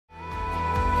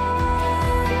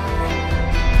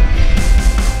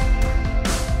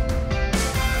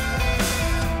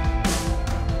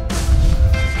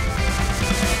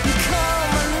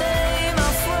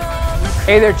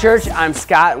Hey there, church. I'm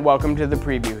Scott, and welcome to the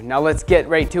preview. Now let's get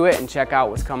right to it and check out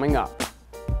what's coming up.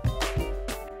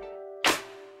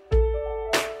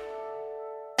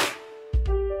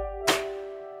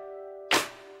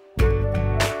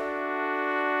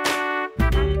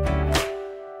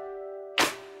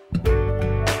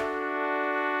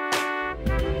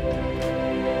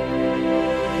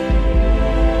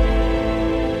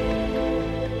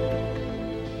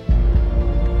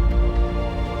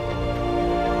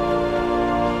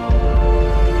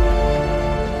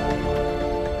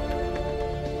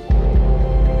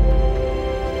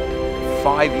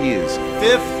 Five years.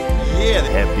 Fifth year.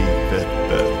 Happy fifth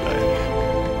birthday.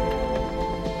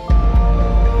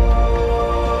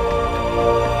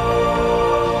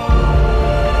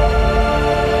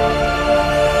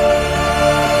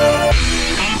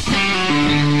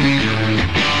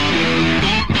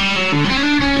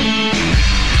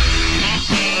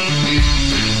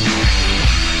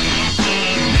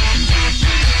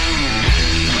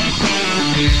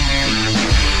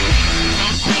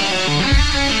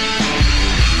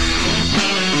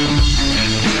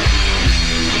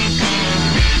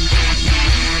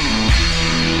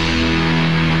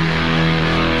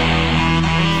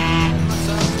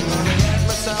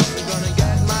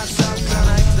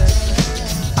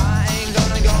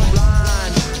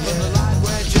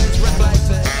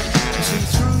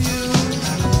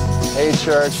 Hey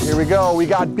church, here we go. We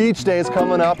got beach days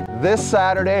coming up this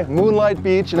Saturday, Moonlight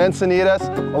Beach in Encinitas,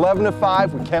 11 to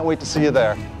 5. We can't wait to see you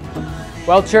there.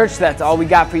 Well, church, that's all we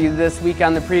got for you this week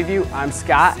on the preview. I'm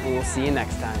Scott, and we'll see you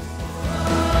next time.